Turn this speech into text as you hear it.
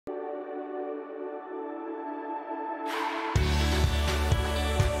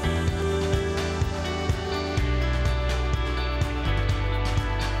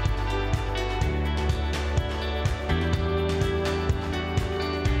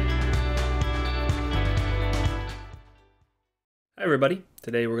Hi everybody,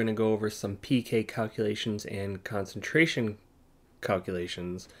 today we're going to go over some PK calculations and concentration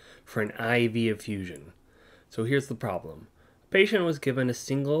calculations for an IV infusion. So here's the problem. A patient was given a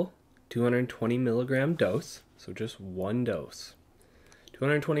single 220 milligram dose, so just one dose,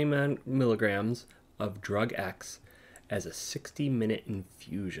 220 milligrams of drug X as a 60-minute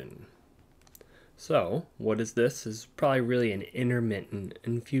infusion. So what is this? This is probably really an intermittent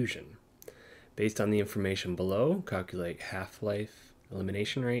infusion. Based on the information below, calculate half-life,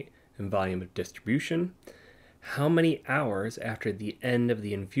 elimination rate, and volume of distribution. How many hours after the end of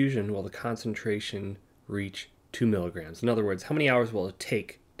the infusion will the concentration reach 2 milligrams? In other words, how many hours will it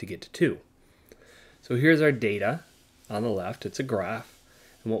take to get to 2? So here's our data on the left. It's a graph.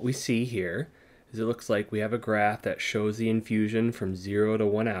 And what we see here is it looks like we have a graph that shows the infusion from 0 to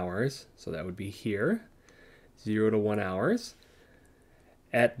 1 hours. So that would be here, 0 to 1 hours.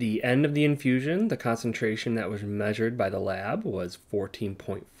 At the end of the infusion, the concentration that was measured by the lab was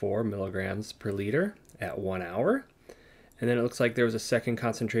 14.4 milligrams per liter at 1 hour. And then it looks like there was a second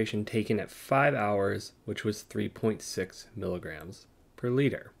concentration taken at 5 hours, which was 3.6 milligrams per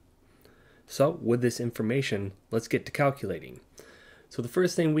liter. So with this information, let's get to calculating. So the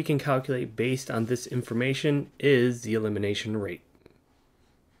first thing we can calculate based on this information is the elimination rate.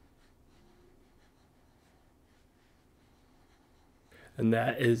 And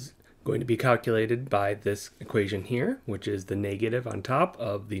that is going to be calculated by this equation here, which is the negative on top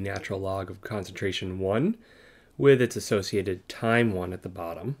of the natural log of concentration 1 with its associated time 1 at the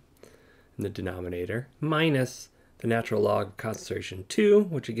bottom in the denominator, minus the natural log of concentration 2,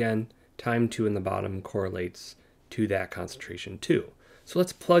 which again, time 2 in the bottom correlates to that concentration 2. So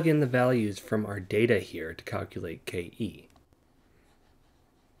let's plug in the values from our data here to calculate Ke.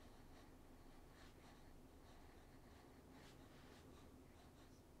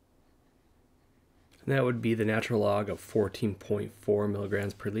 And that would be the natural log of 14.4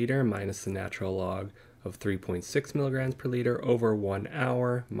 milligrams per liter minus the natural log of 3.6 milligrams per liter over 1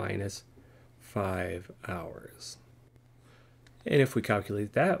 hour minus 5 hours. And if we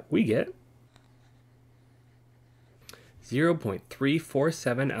calculate that, we get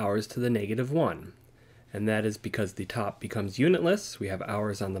 0.347 hours to the negative 1. And that is because the top becomes unitless. We have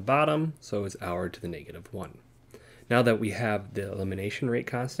hours on the bottom, so it's hour to the negative 1. Now that we have the elimination rate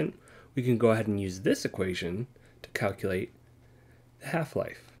constant, we can go ahead and use this equation to calculate the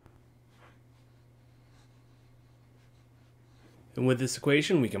half-life. And with this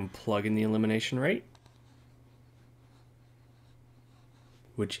equation, we can plug in the elimination rate,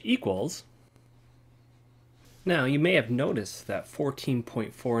 which equals, now you may have noticed that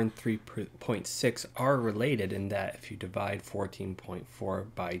 14.4 and 3.6 are related in that if you divide 14.4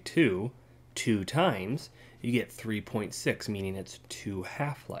 by 2 times, you get 3.6, meaning it's 2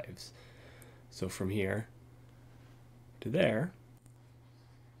 half-lives. So from here to there,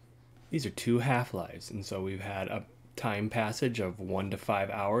 these are 2 half-lives. And so we've had a time passage of 1 to 5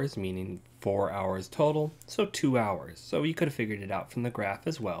 hours, meaning 4 hours total, so 2 hours. So you could have figured it out from the graph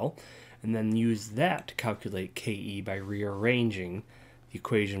as well, and then use that to calculate Ke by rearranging the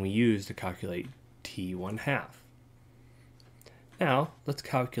equation we used to calculate T1/2. Now, let's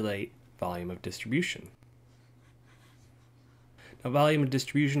calculate volume of distribution. Now, volume of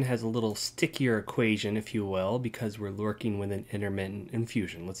distribution has a little stickier equation, if you will, because we're working with an intermittent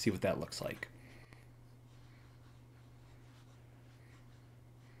infusion. Let's see what that looks like.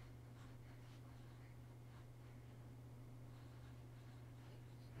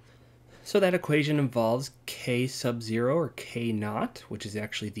 So that equation involves K sub 0, or K naught, which is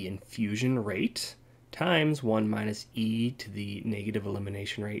actually the infusion rate, times 1 minus e to the negative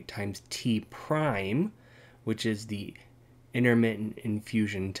elimination rate times T prime, which is the intermittent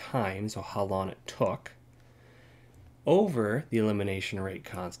infusion time, so how long it took, over the elimination rate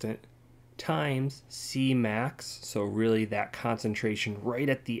constant, times C max, so really that concentration right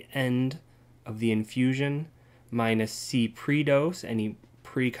at the end of the infusion, minus C pre-dose, any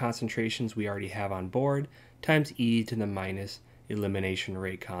pre-concentrations we already have on board, times e to the minus elimination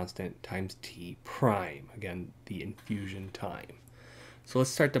rate constant times T prime, again, the infusion time. So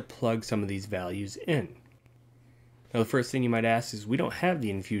let's start to plug some of these values in. Now the first thing you might ask is we don't have the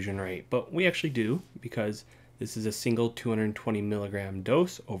infusion rate, but we actually do because this is a single 220 milligram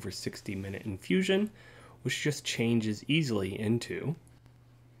dose over 60-minute infusion, which just changes easily into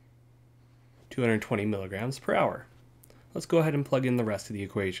 220 milligrams per hour. Let's go ahead and plug in the rest of the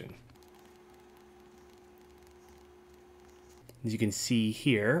equation. As you can see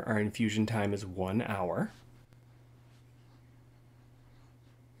here, our infusion time is 1 hour.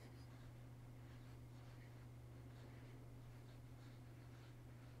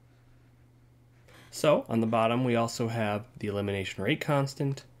 So on the bottom, we also have the elimination rate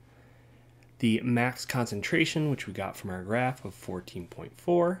constant, the max concentration, which we got from our graph of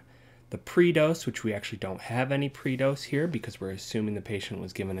 14.4, the pre-dose, which we actually don't have any pre-dose here because we're assuming the patient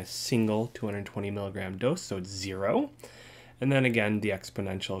was given a single 220 milligram dose, so it's 0. And then again, the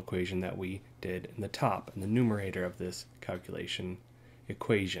exponential equation that we did in the top, in the numerator of this calculation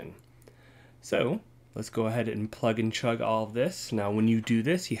equation. So let's go ahead and plug and chug all of this. Now, when you do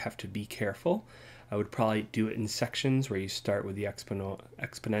this, you have to be careful. I would probably do it in sections where you start with the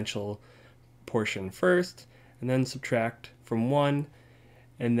exponential portion first, and then subtract from 1,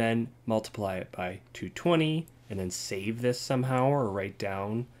 and then multiply it by 220, and then save this somehow or write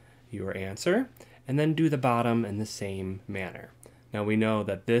down your answer, and then do the bottom in the same manner. Now we know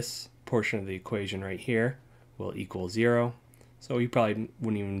that this portion of the equation right here will equal 0, so you probably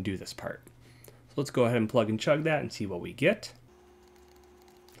wouldn't even do this part. So let's go ahead and plug and chug that and see what we get.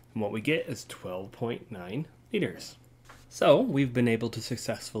 And what we get is 12.9 liters. So we've been able to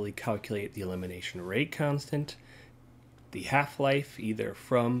successfully calculate the elimination rate constant, the half-life either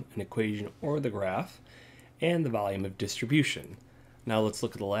from an equation or the graph, and the volume of distribution. Now let's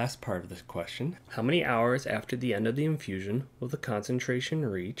look at the last part of this question. How many hours after the end of the infusion will the concentration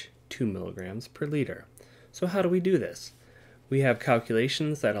reach 2 milligrams per liter? So how do we do this? We have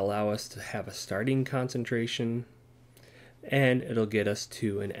calculations that allow us to have a starting concentration, and it'll get us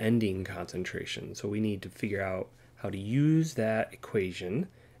to an ending concentration. So we need to figure out how to use that equation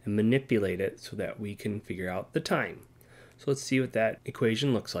and manipulate it so that we can figure out the time. So let's see what that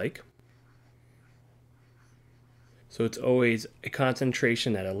equation looks like. So it's always a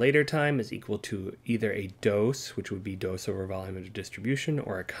concentration at a later time is equal to either a dose, which would be dose over volume of distribution,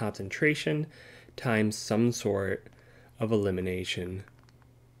 or a concentration times some sort of elimination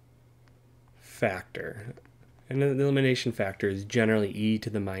factor. And the elimination factor is generally e to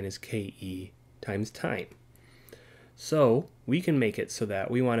the minus ke times time. So we can make it so that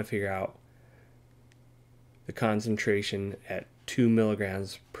we want to figure out the concentration at 2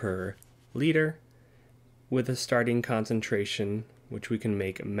 milligrams per liter with a starting concentration, which we can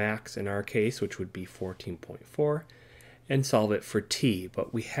make max in our case, which would be 14.4, and solve it for t.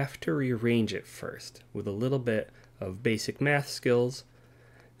 But we have to rearrange it first with a little bit of basic math skills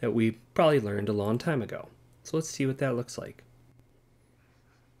that we probably learned a long time ago. So let's see what that looks like.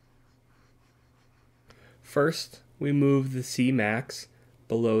 First, we move the C max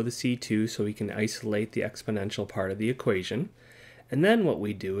below the C2 so we can isolate the exponential part of the equation. And then what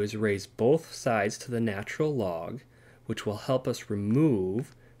we do is raise both sides to the natural log, which will help us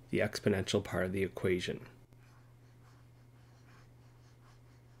remove the exponential part of the equation.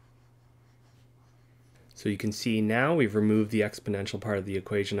 So you can see now we've removed the exponential part of the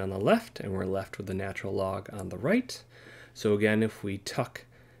equation on the left, and we're left with the natural log on the right. So again, if we tuck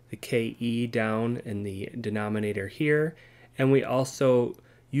the ke down in the denominator here, and we also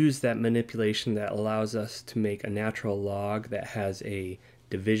use that manipulation that allows us to make a natural log that has a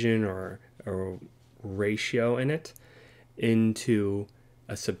division or a ratio in it into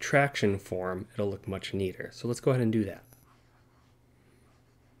a subtraction form, it'll look much neater. So let's go ahead and do that.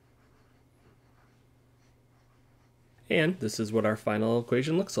 And this is what our final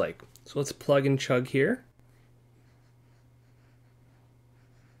equation looks like. So let's plug and chug here.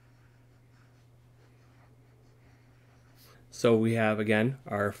 So we have, again,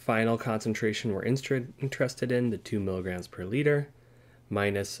 our final concentration we're interested in, the 2 milligrams per liter,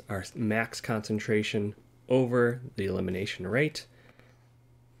 minus our max concentration over the elimination rate,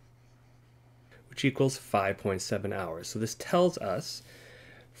 which equals 5.7 hours. So this tells us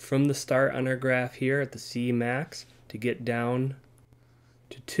from the start on our graph here at the C max to get down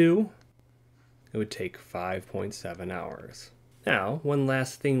to 2, it would take 5.7 hours. Now, one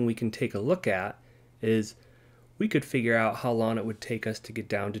last thing we can take a look at is we could figure out how long it would take us to get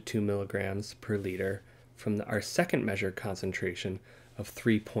down to 2 milligrams per liter from our second measured concentration of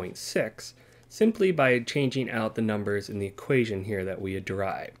 3.6 simply by changing out the numbers in the equation here that we had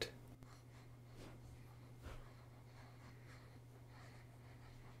derived.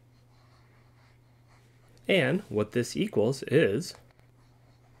 And what this equals is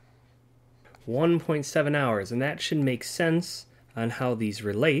 1.7 hours, and that should make sense on how these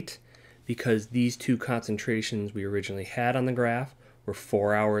relate, because these two concentrations we originally had on the graph were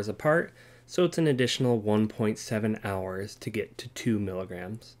 4 hours apart, so it's an additional 1.7 hours to get to 2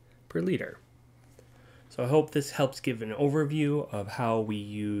 milligrams per liter. So I hope this helps give an overview of how we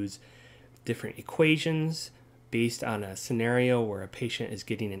use different equations based on a scenario where a patient is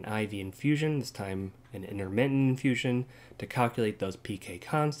getting an IV infusion, this time an intermittent infusion, to calculate those PK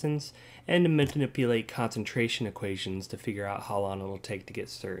constants and to manipulate concentration equations to figure out how long it'll take to get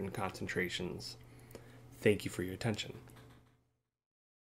certain concentrations. Thank you for your attention.